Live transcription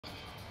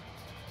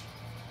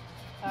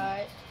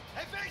Alright.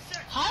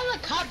 How are the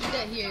cops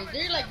get here?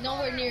 They're like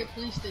nowhere near a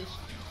police station.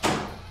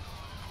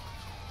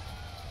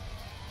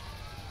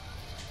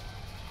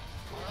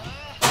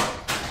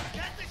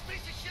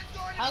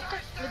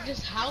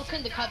 How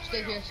can the cops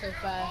get here so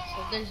fast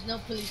if there's no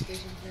police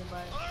stations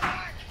nearby?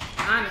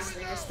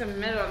 Honestly, it's the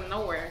middle of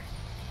nowhere.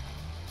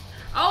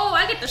 Oh,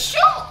 I get to shoot!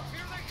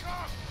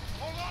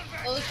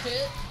 Oh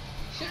shit.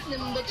 Shooting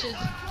them bitches.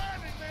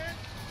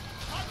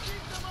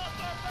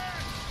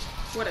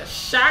 With a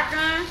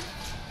shotgun?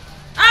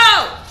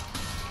 Oh!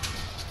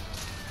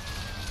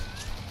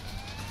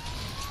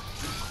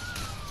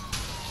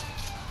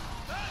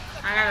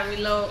 I gotta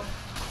reload.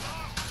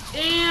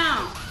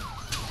 Damn!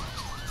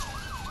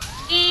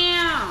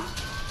 Damn!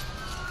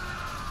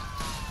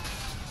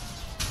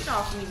 Get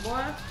off me,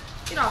 boy.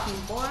 Get off me,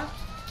 boy.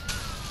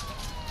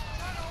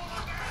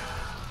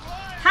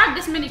 How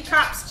this many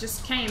cops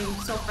just came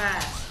so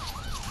fast?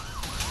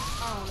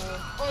 I don't know.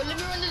 Oh, let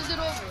me run this dude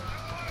over.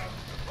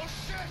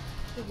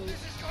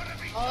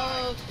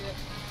 Oh shit.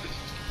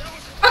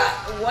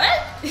 What?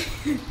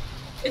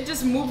 It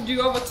just moved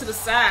you over to the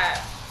side.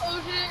 Oh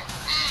shit.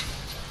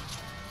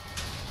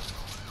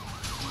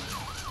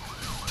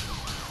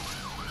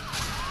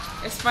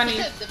 It's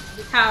funny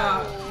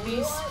how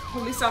these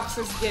police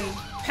officers getting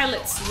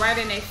pellets right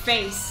in their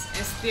face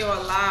and still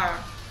alive.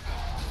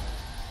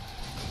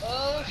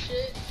 Oh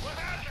shit.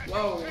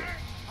 Whoa.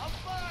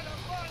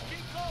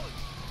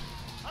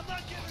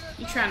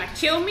 You trying to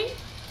kill me?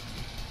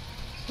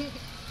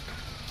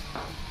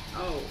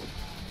 Oh.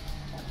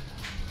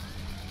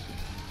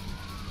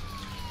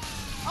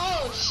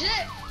 Oh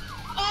shit.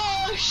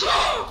 Oh shit.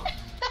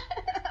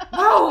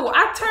 Whoa,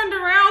 I turned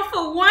around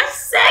for 1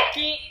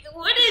 second.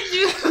 What did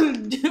you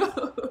do?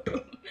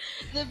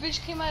 The bitch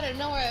came out of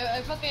nowhere.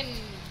 I fucking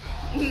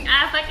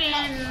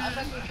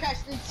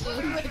crashed into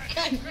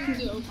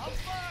him.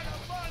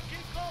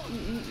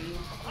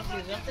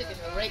 I'm taking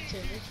a right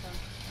turn this time.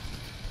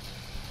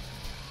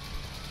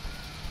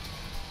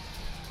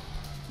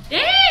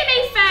 Dang,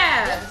 they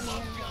fast. Oh.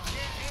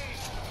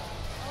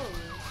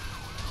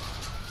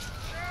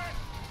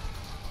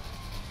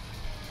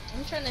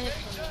 I'm trying to hit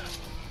some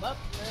up,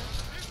 man.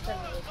 I'm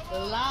trying to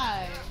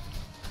fly.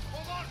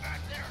 Hold on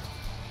back there.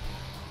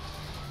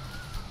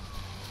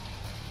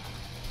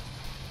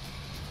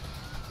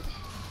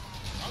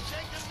 I'll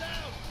take them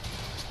down.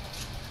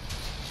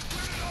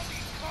 Where did all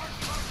these cars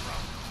come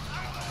from?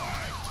 Out of the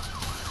way.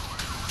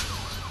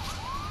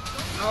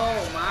 Oh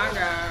my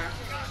god.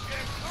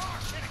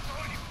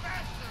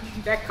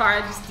 That car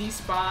just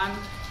despawned.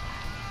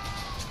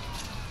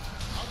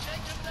 I'll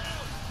take them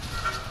down.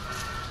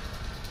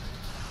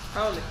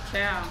 Holy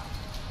cow.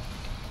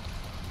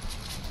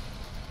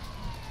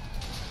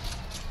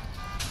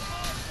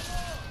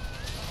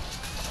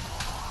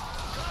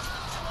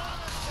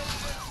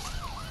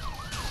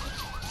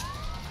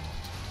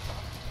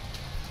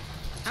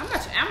 How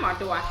much ammo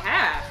do I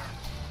have?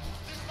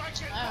 I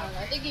don't know.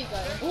 I think he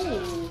got it.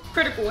 Ooh,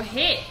 critical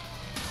hit.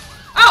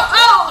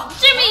 Oh,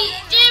 Jimmy,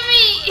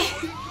 Jimmy!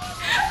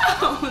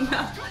 Oh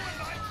no.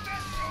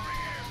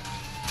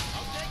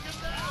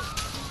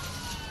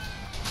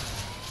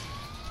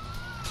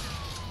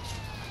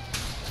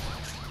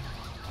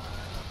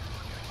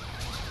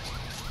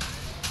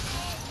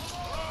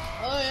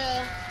 Oh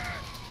yeah.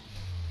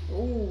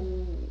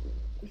 Ooh.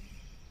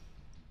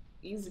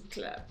 Easy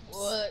clap.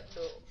 What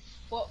the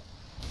fuck?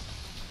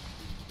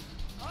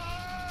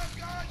 Ah,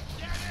 God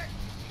damn it!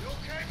 You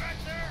okay back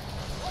there?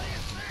 What do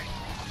you think?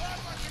 You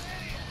sound like an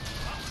idiot.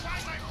 I'm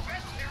trying my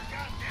best here,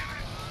 God damn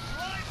it!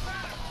 Right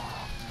back!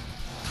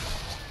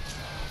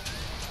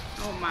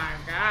 Oh my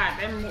god,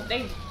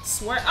 they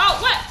swear. Oh,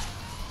 what?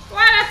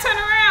 Why did I turn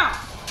around?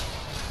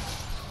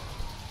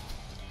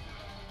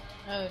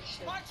 Oh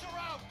shit. March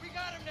around! We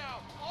got him now!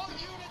 All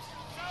units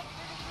south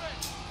to the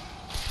bridge!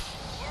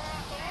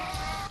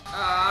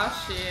 Oh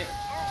shit.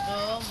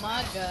 Oh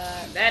my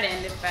god. That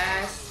ended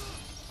fast.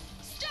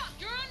 Stop!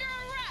 You're under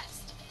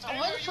arrest! Oh,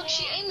 where the fuck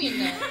she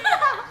aiming at?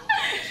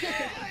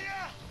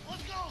 Yeah!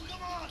 Let's go!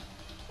 Come on!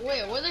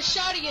 Wait, where the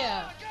shotty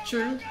at?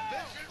 True.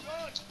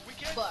 We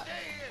can't Fuck.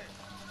 stay here!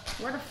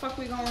 Where the fuck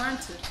we gonna run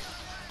to?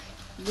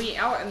 We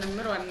out in the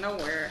middle of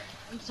nowhere.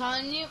 I'm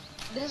telling you,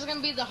 this is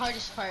gonna be the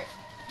hardest part.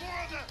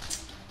 More of them!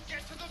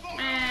 Get to the boat!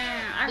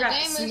 Man, I The got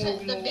game smooth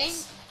isn't the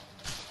moves.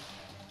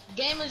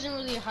 game isn't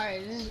really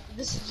hard.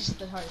 This is just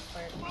the hardest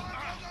part.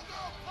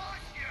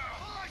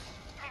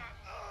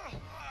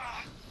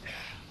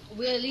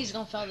 We at least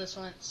gonna fail this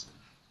once.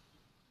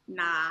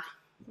 Nah,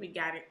 we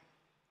got it.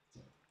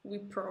 We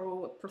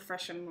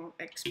professional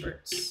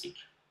experts.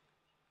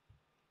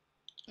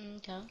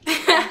 Okay.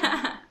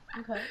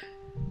 Okay.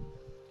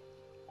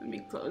 Let me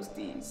close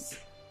these.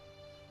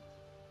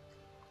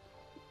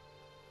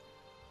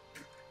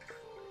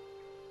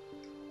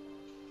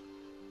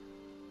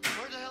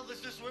 Where the hell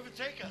does this river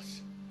take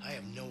us? I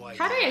have no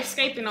idea. How they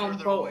escaping on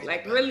Further boat? away,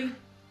 Like, the better. really?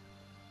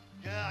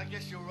 Yeah, I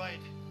guess you're right.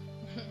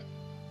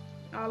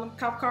 All them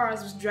cop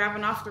cars was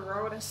driving off the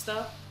road and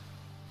stuff.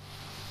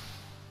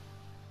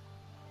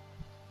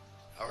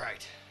 All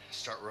right,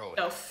 Start rowing.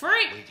 The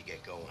freak? We need to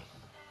get going.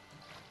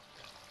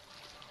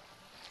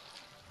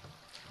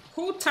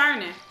 Who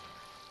turning?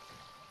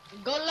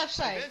 Go left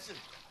Hey, side. Vincent.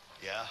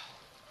 Yeah.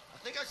 I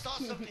think I saw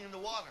something in the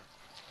water.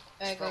 Alright,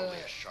 It's go probably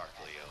left. a shark,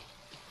 Leo.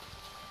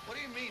 What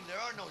do you mean? There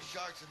are no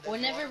sharks in this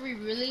Whenever water? we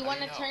really How want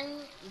do to you know?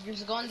 turn,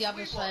 just go on the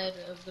opposite side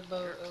of the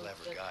boat. You're a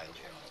clever guy,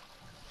 Leo.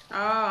 Oh,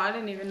 I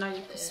didn't even know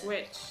you could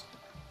switch.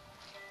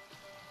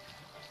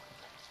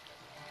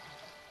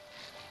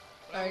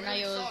 But I Alright, now really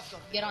you'll saw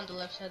something. get on the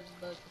left side of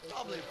the boat.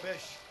 Probably a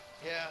fish.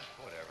 Yeah,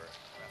 whatever.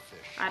 A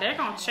fish. Ah, they're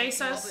gonna chase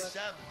Probably us.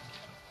 salmon.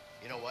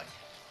 You know what?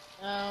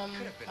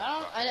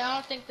 I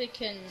don't think they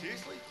can.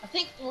 Seriously? I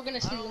think we're gonna I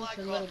see don't them like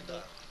for a little bit.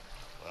 crocodile.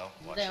 Well,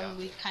 watch Then out.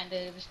 we kind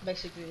of just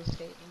basically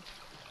escape them.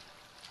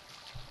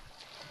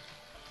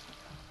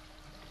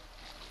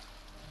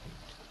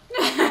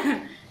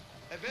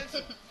 Hey,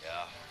 Vincent.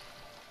 Yeah.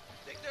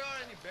 Think there are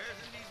any bears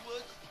in these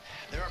woods?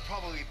 There are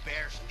probably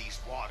bears in these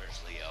waters,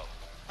 Leo.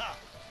 Ha!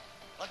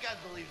 I can't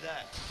believe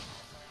that.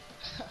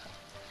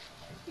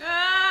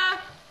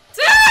 Ah!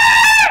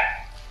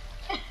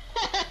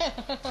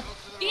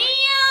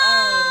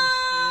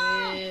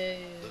 Oh, shit.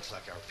 Looks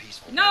like our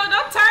peaceful. No,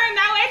 don't turn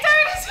that way.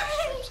 Turn this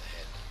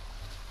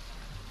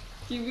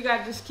way. We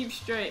gotta just keep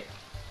straight.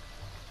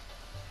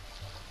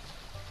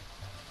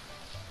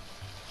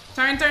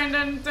 Turn.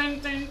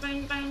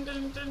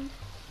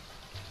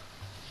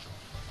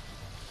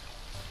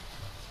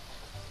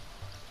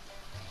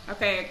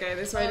 Okay,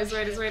 this way.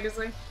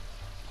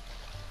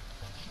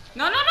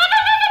 No, don't go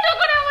that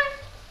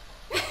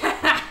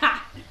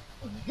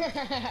way.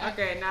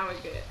 Okay, now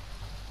we're good.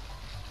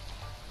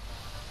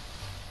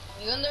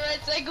 You on the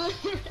right side, go on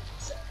the right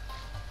side.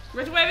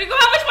 Which way we going?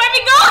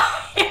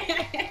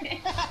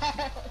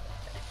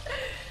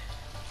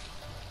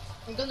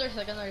 I'm going the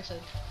other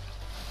side.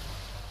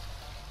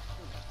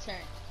 Turn.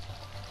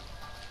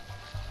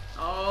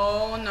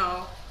 Oh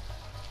no.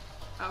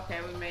 Okay,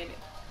 we made it.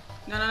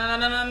 No. Go on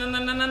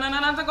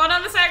the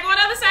other side.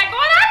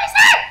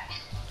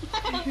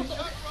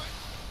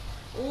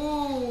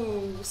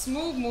 Ooh,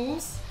 smooth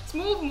moves.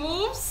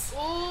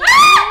 Ooh.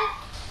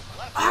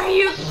 Are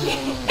you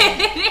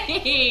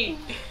kidding?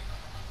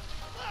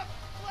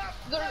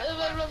 Go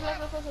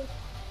left.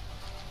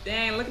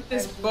 Dang, look at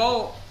this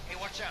boat. Hey,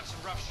 watch out! Some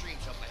rough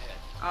streams up ahead.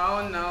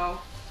 Oh no.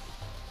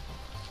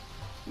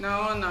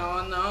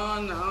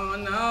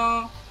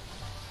 No.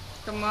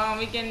 Come on,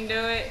 we can do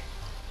it.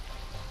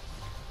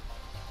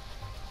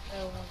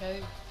 Oh my god,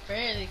 we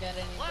barely got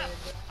any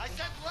Left. better. I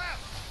said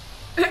left.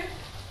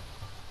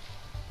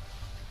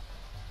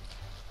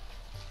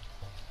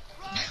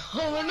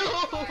 Oh no!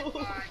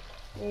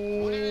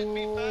 Wouldn't it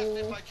be best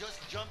if Ooh. I just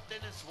jumped in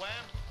and swam?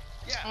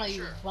 Yeah, Oh,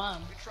 you sure.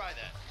 bum. We try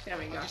that. There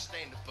we I'll go. just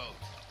stay in the boat.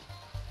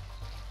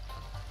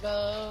 Go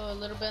a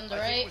little bit on the I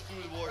right. think we're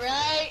through the water.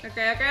 Right.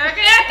 Okay.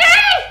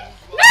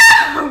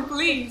 No,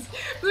 please.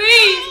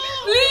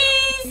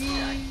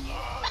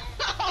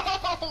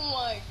 Oh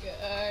my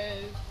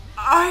god.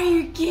 Are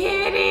you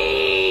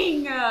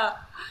kidding?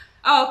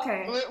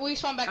 Okay. We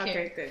spawn back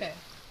here. Okay, good. Okay.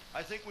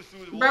 I think we're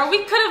through the Bro, water.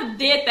 we could have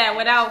did that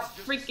without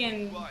Just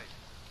freaking right.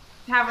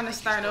 having to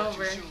Just start go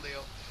over. too soon,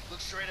 Leo. Look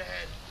straight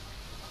ahead.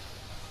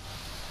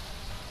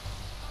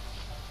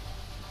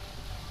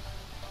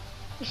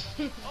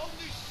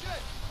 Holy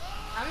shit!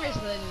 I'm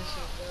just letting this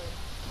shit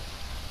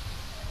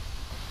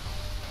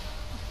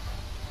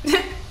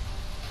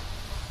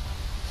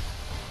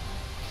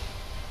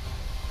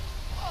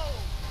Oh!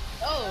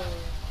 go. Oh.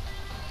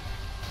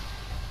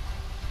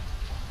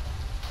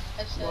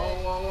 That's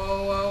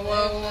Whoa.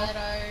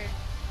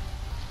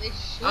 They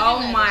shooting Oh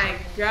at us my over here.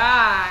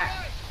 god.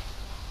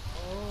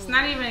 Oh. It's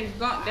not even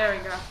going. There we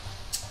go.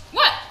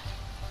 What?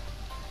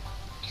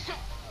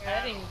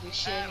 I didn't do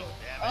shit. Paddle,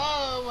 damn it.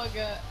 Oh my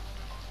god.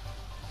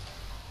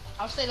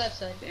 I'll stay left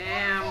side.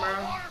 Damn, bro.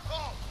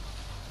 Waterfall!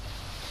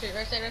 Shit,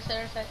 right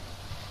side.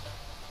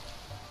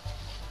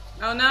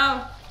 Oh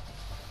no.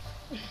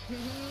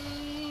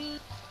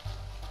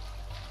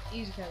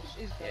 Easy catch.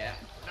 Yeah.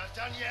 We're not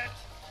done yet.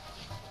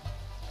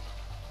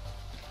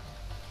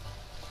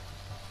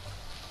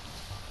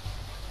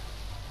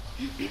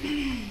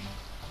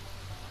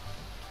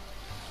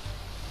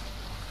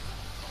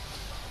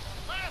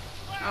 Left!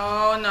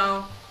 Oh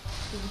no.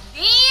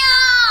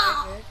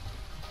 Damn. Okay.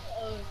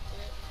 Oh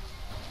shit.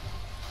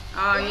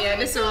 Oh yeah,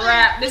 this a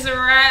wrap.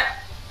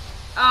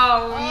 Oh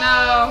Oh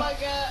no. my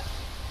god.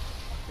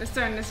 Let's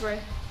turn this way.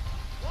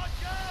 Watch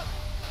out!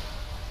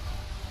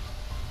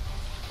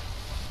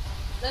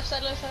 Left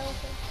side. Alright,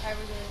 we're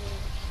good.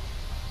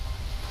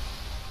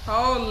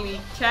 Holy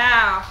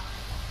cow.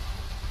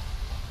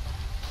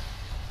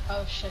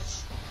 Oh shit.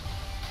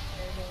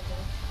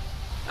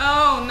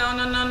 Oh no.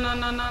 No.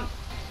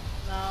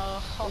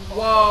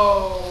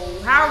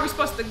 Whoa. How are we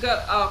supposed to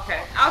go? Oh,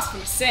 okay. I was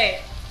gonna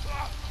say.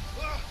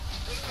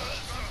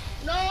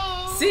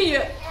 No. See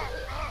ya.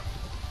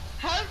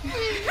 Help me.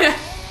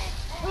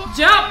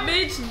 Jump,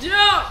 bitch,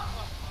 jump.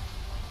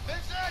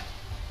 Vincent!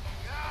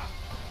 Yeah,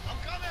 I'm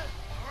coming!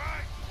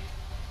 Alright!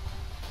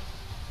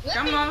 Let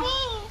Come me on.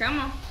 move. Come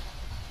on.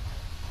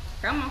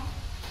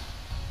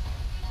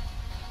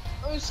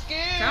 I'm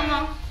scared. Come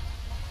on.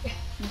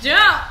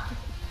 Jump!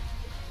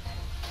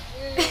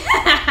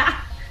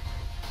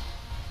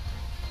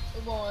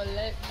 Come on,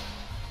 let me.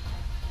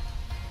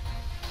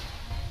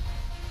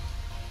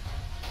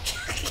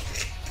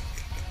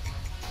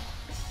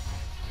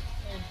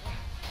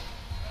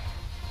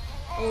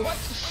 Oof. What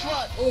the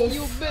fuck? Oof.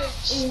 You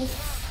bitch.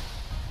 Oof.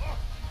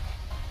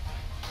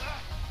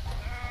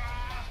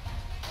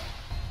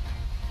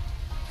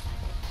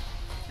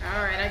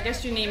 Alright, I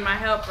guess you need my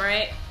help,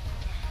 right?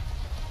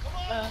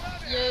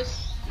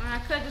 Yes. I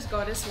could just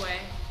go this way.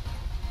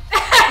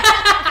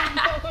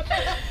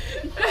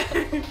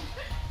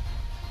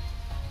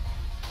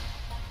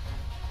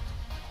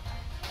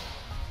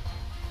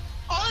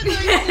 Oh, no,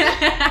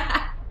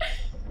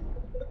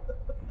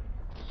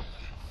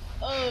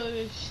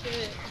 oh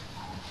shit.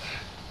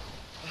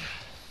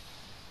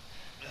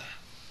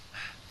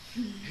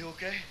 You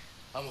okay?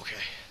 I'm okay.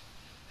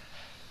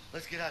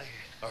 Let's get out of here.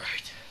 All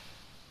right.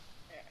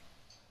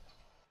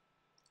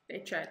 They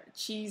tried to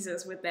cheese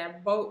us with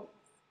that boat.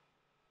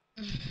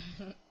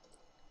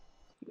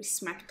 We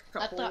smacked a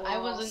couple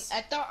walls.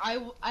 I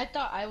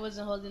thought I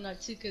wasn't holding on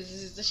too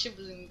because the ship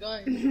wasn't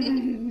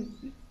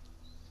going.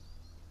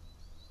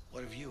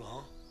 What of you,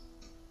 huh?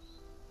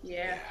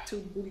 Yeah, 2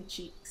 booty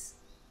cheeks.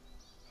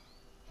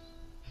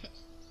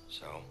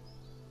 So,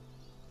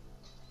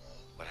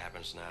 what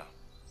happens now?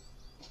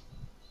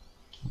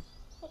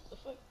 What the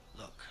fuck?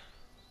 Look,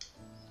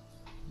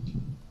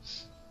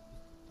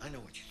 I know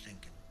what you're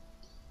thinking.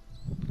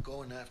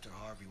 Going after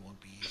Harvey won't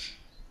be easy.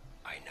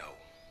 I know,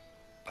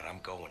 but I'm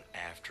going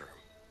after him,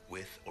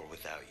 with or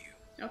without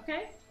you.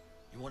 Okay.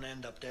 You want to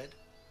end up dead?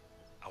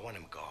 I want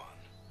him gone.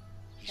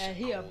 He's Yeah,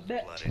 he a a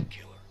bitch. cold-blooded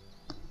killer.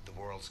 The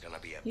world's gonna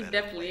be a He better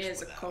definitely place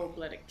is a without him.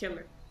 cold-blooded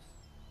killer.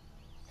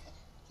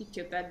 He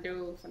killed that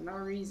dude for no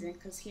reason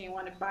because he didn't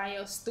want to buy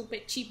your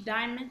stupid cheap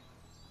diamond.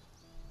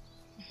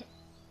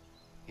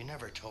 You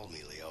never told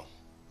me, Leo.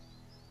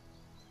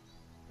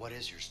 What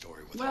is your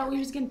story with Well, Harvey? he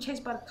was getting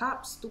chased by the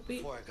cops, stupid.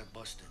 Before I got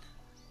busted,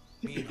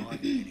 me and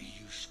Harvey made a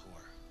huge score.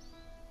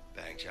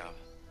 Bank job?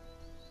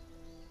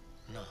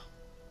 No.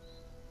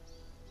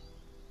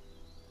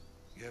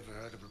 You ever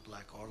heard of a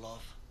Black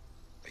Orlov?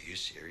 Are you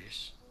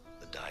serious?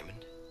 The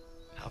diamond?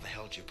 How the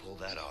hell did you pull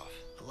that off?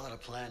 A lot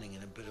of planning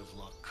and a bit of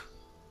luck.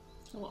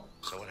 Oh.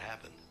 So what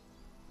happened?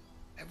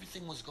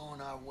 Everything was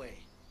going our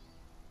way.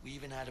 We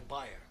even had a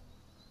buyer.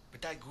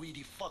 But that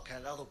greedy fuck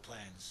had other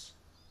plans.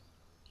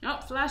 Oh,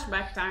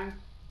 flashback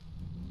time.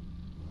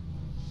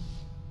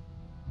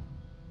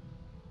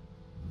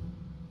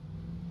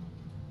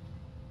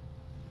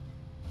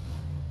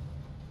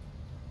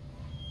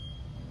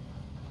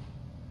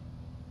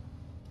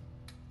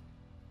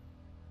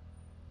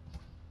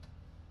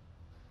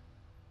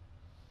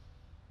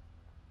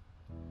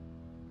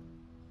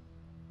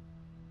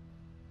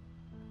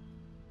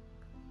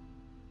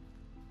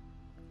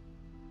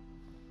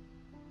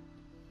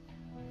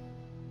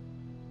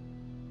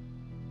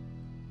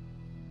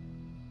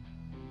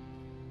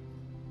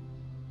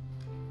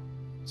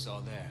 It's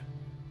all there.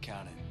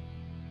 Count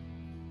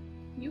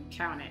it. You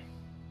count it.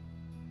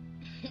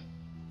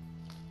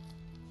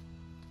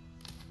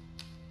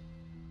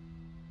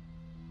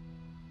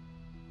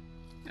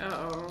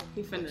 Uh-oh,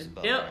 he finna Looks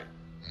about dip. right.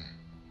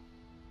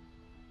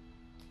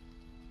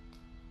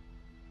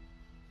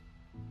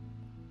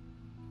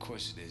 Of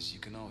course it is. You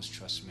can always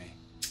trust me.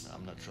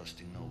 I'm not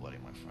trusting nobody,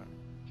 my friend.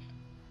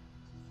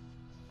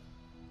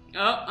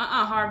 Oh,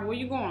 Harvey, where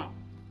you going?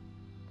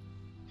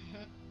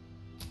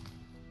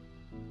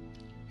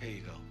 Here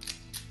you go.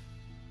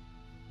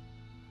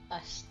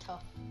 That's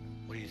tough.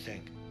 What do you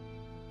think?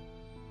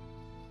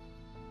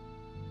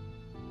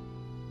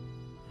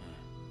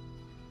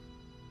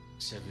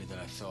 It's heavier than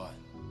I thought.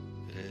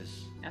 It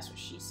is. That's what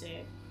she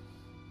said.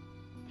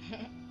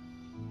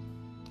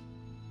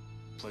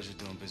 Pleasure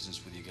doing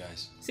business with you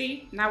guys.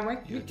 See, now we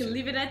You can too.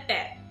 leave it at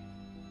that.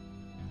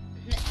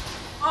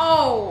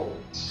 Oh!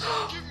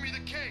 Give me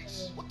the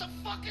case! What the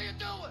fuck are you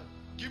doing?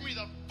 Give me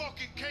the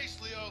fucking case,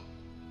 Leo!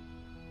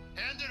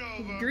 Hand it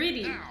over.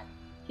 Greedy. Now!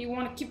 He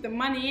want to keep the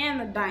money and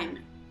the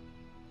diamond.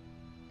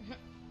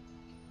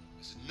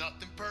 It's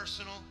nothing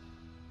personal.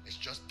 It's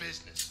just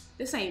business.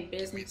 This ain't Give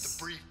me the business.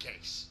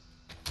 briefcase.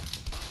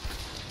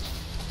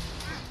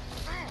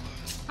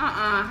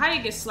 How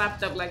you get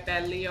slapped up like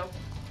that, Leo?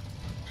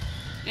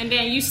 And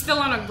then you still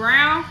on the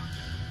ground?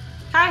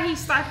 How he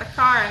start the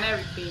car and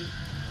everything?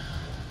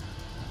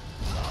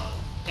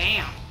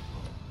 Damn.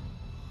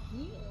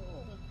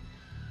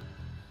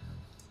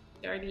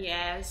 Dirty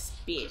ass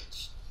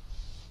bitch.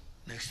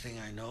 Next thing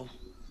I know,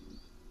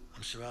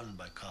 I'm surrounded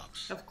by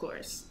cops. Of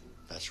course.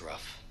 That's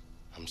rough.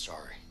 I'm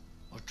sorry.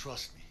 Oh,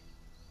 trust me.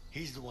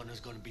 He's the one who's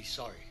going to be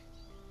sorry.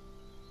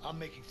 I'm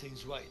making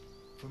things right.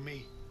 For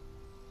me.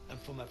 And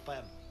for my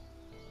family.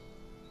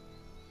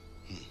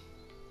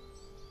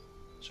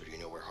 So do you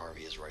know where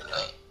Harvey is right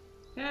now?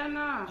 Hell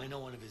no. I know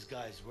one of his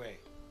guys, Ray.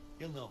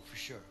 He'll know for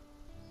sure.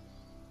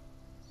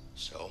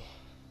 So?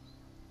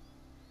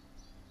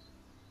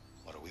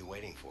 What are we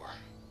waiting for?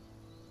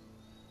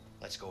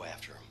 Let's go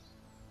after him.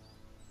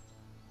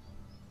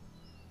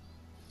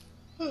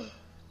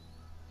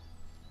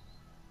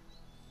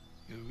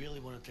 You really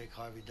want to take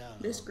Harvey down?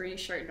 This huh? green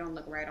shirt don't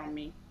look right on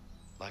me.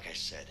 Like I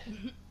said,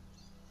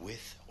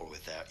 with or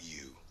without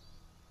you,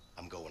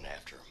 I'm going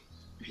after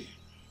him.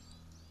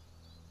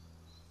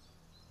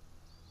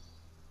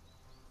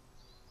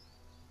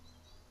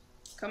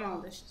 Come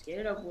on, let's just get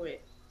it over with.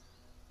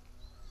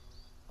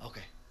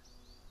 Okay.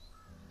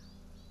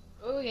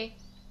 Okay.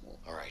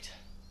 All right.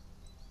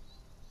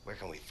 Where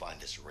can we find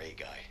this Ray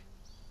guy?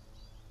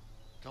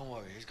 Don't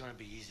worry, he's gonna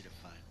be easy to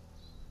find.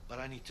 But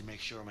I need to make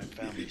sure my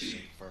family is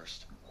safe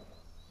first.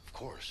 Of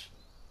course.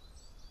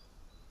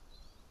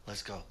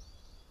 Let's go.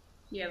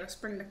 Yeah, let's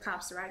bring the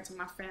cops right to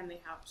my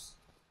family house.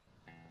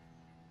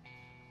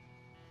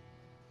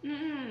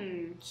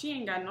 She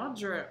ain't got no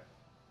drip.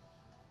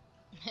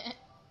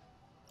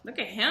 Look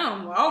at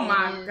him. Oh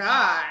my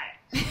God.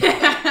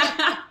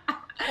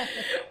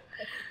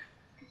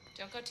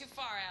 Don't go too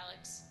far,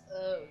 Alex.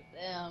 Oh,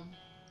 damn.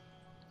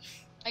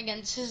 Again,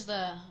 this is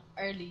the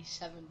early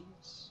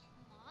 70s.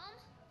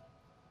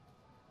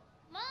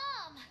 Mom?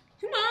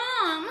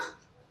 Mom.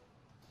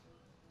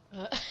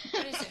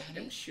 What is it, Them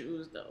honey?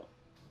 shoes though.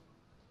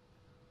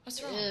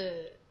 What's wrong?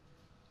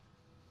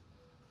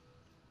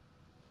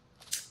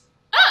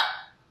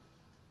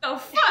 Oh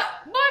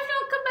fuck! Boy, if you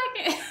don't come back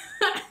in.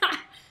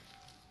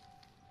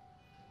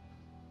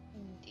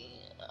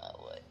 Yeah,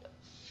 what the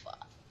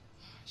fuck?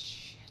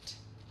 Shit.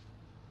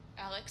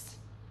 Alex?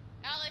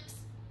 Alex?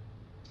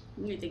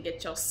 You need to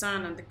get your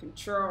son under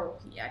control.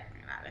 He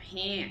acting out of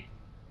hand.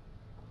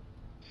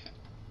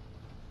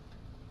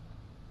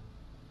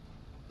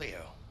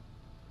 Leo,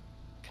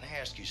 can I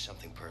ask you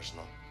something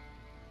personal?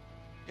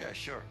 Yeah,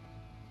 sure.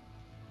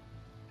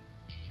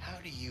 How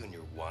do you and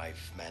your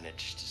wife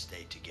manage to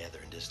stay together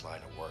in this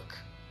line of work?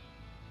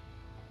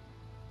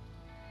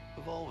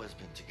 We've always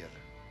been together.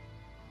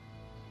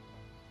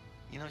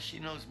 You know, she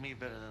knows me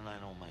better than I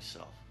know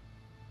myself.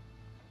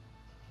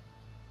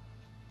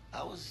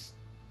 I was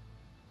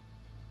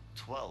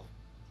 12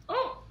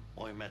 Oh,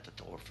 when we met at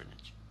the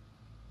orphanage.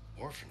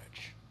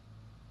 Orphanage?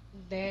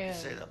 Damn. To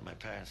say that my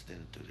parents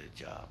didn't do their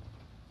job.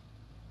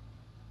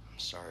 I'm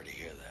sorry to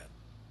hear that.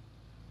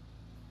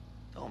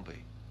 Don't be.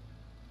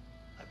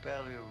 I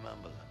barely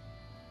remember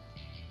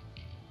them.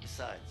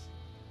 Besides,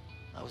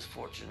 I was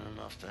fortunate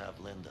enough to have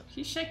Linda.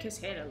 he shake his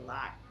head a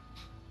lot.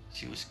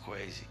 She was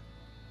crazy.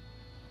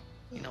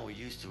 You know, we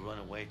used to run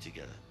away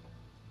together.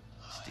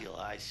 Steal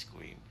ice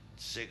cream,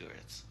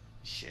 cigarettes,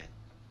 shit.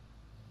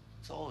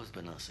 It's always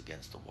been us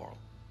against the world.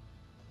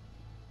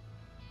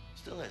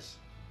 Still is.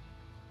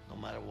 No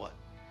matter what.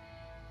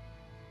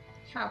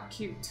 How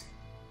cute.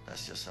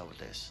 That's just how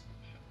it is.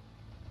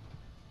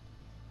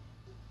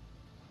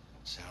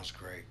 Sounds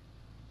great.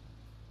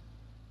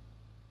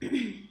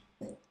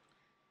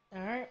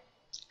 Alright.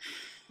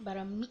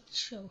 Better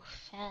meet your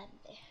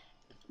family.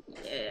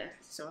 Yeah,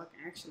 so I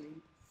can actually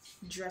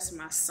dress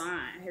my son.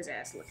 His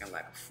ass looking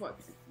like a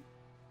fucking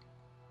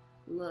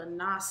little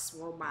Nas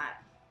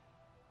robot.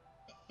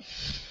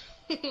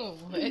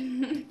 What?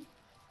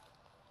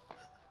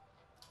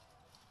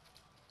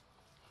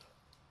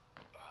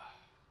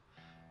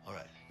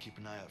 Alright, keep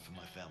an eye out for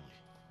my family.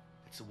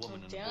 It's a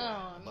woman and a boy.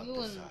 Damn, About you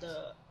this in size.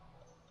 the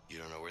You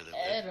don't know where they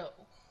live? Edo.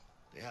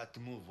 They had to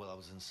move while I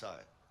was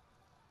inside.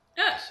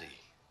 I see.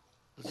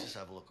 Let's just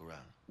have a look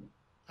around.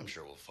 I'm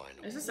sure we'll find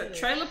them. Is this a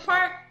trailer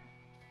park?